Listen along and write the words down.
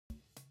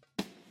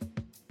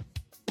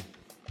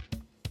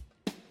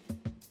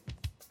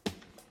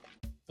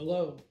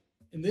Hello.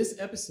 In this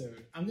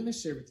episode, I'm going to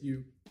share with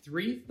you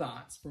 3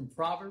 thoughts from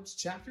Proverbs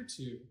chapter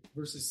 2,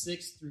 verses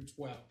 6 through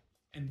 12.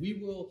 And we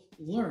will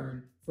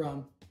learn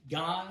from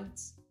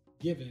God's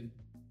given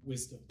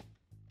wisdom.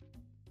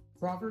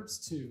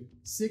 Proverbs 2,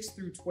 6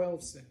 through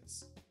 12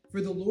 says, "For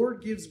the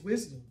Lord gives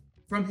wisdom.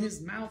 From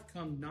his mouth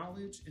come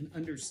knowledge and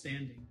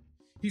understanding.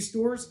 He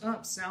stores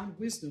up sound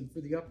wisdom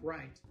for the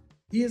upright.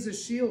 He is a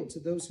shield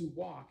to those who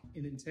walk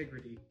in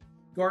integrity,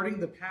 guarding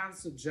the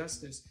paths of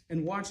justice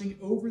and watching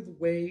over the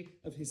way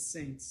of his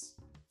saints.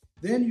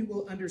 Then you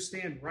will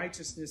understand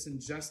righteousness and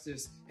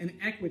justice and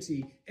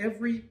equity,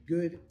 every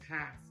good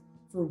path.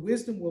 For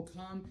wisdom will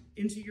come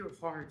into your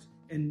heart,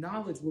 and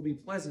knowledge will be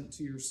pleasant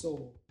to your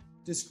soul.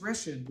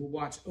 Discretion will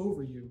watch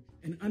over you,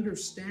 and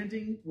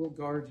understanding will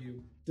guard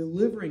you,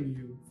 delivering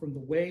you from the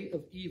way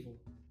of evil,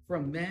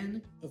 from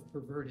men of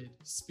perverted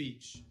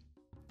speech."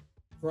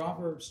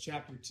 Proverbs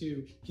chapter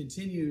 2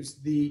 continues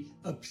the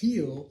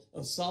appeal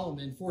of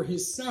Solomon for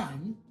his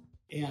son,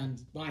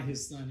 and by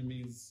his son it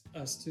means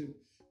us too,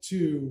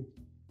 to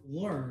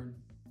learn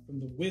from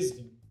the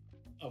wisdom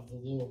of the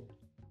Lord.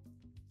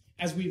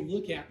 As we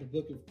look at the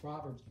book of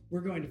Proverbs,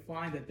 we're going to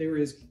find that there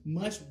is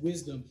much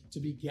wisdom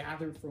to be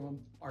gathered from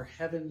our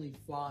Heavenly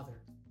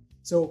Father.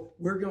 So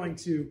we're going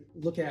to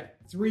look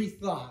at 3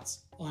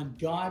 thoughts on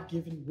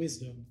God-given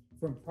wisdom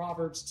from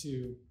Proverbs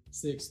 2,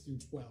 6 through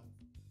 12.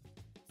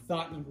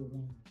 Thought number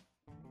 1.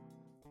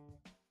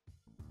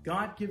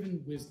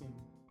 God-given wisdom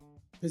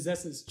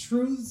possesses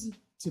truths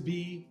to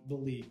be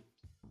believed.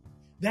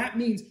 That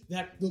means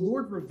that the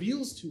Lord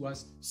reveals to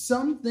us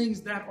some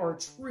things that are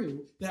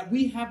true that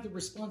we have the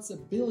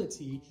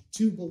responsibility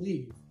to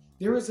believe.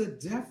 There is a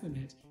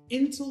definite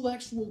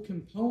intellectual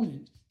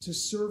component to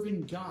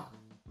serving God.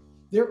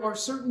 There are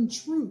certain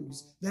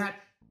truths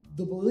that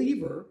the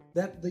believer,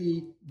 that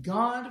the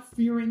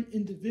God-fearing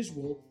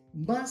individual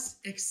must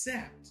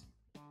accept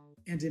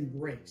and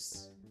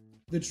embrace.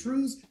 The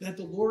truths that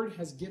the Lord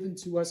has given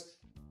to us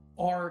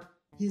are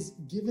his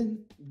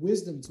given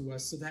wisdom to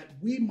us so that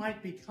we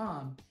might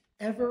become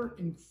ever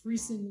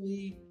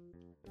increasingly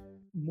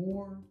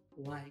more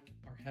like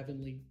our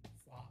Heavenly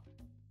Father.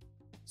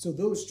 So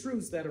those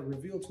truths that are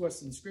revealed to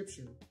us in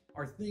Scripture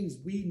are things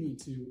we need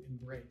to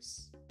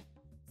embrace.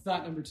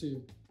 Thought number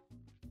 2.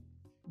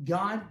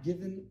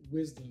 God-given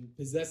wisdom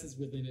possesses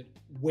within it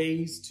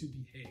ways to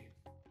behave.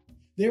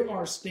 There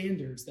are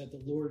standards that the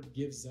Lord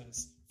gives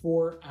us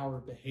for our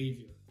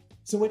behavior.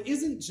 So it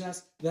isn't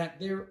just that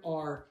there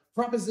are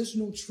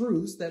propositional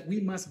truths that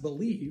we must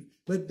believe,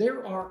 but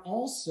there are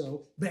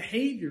also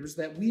behaviors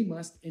that we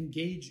must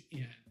engage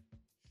in.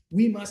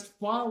 We must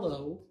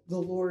follow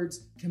the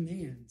Lord's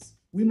commands.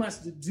 We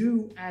must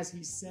do as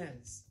he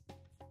says,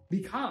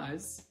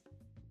 because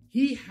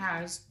he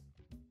has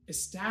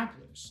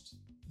established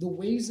the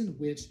ways in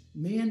which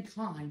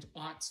mankind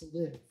ought to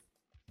live.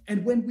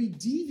 And when we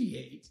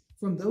deviate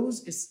from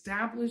those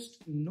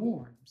established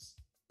norms,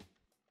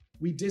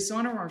 we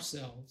dishonor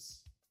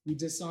ourselves, we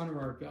dishonor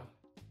our God.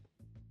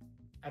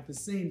 At the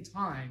same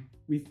time,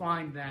 we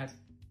find that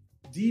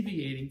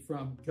deviating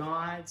from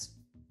God's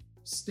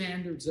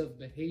standards of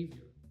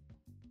behavior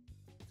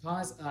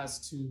cause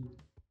us to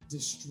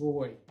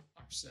destroy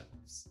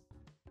ourselves.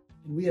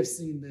 And we have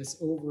seen this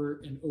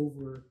over and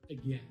over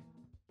again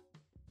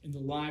in the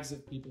lives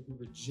of people who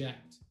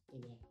reject the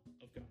law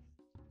of God.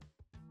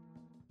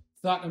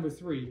 Thought number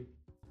 3,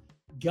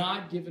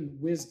 God-given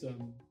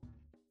wisdom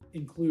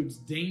includes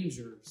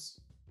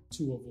dangers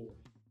to avoid.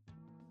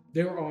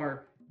 There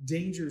are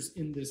dangers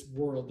in this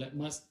world that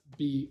must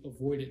be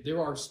avoided.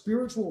 There are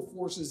spiritual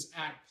forces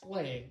at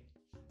play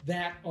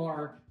that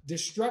are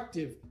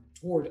destructive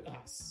toward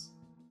us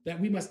that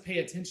we must pay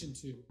attention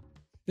to.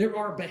 There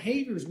are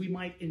behaviors we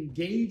might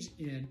engage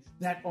in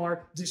that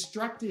are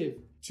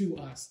destructive to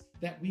us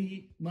that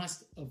we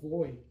must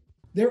avoid.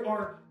 There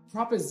are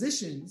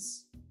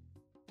propositions,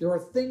 there are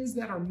things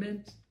that are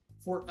meant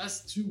for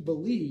us to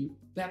believe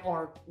that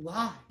are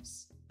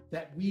lies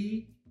that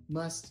we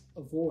must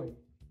avoid.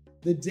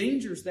 The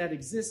dangers that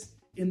exist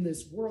in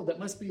this world that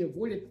must be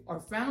avoided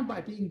are found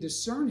by being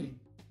discerning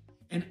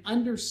and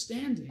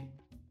understanding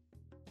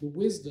the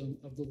wisdom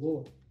of the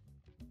Lord.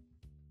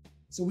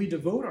 So we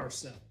devote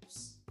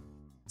ourselves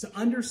to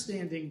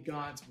understanding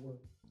God's word.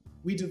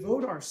 We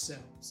devote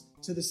ourselves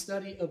to the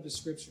study of the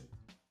Scripture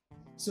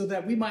so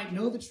that we might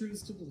know the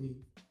truths to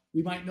believe,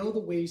 we might know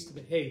the ways to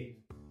behave,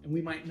 and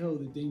we might know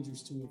the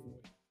dangers to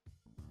avoid.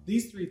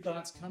 These 3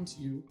 thoughts come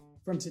to you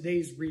from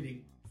today's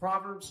reading,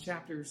 Proverbs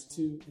chapters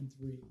 2 and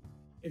 3.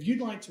 If you'd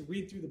like to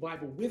read through the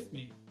Bible with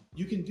me,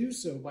 you can do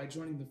so by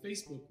joining the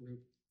Facebook group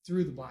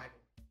Through the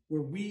Bible,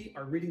 where we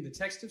are reading the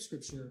text of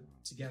Scripture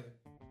together.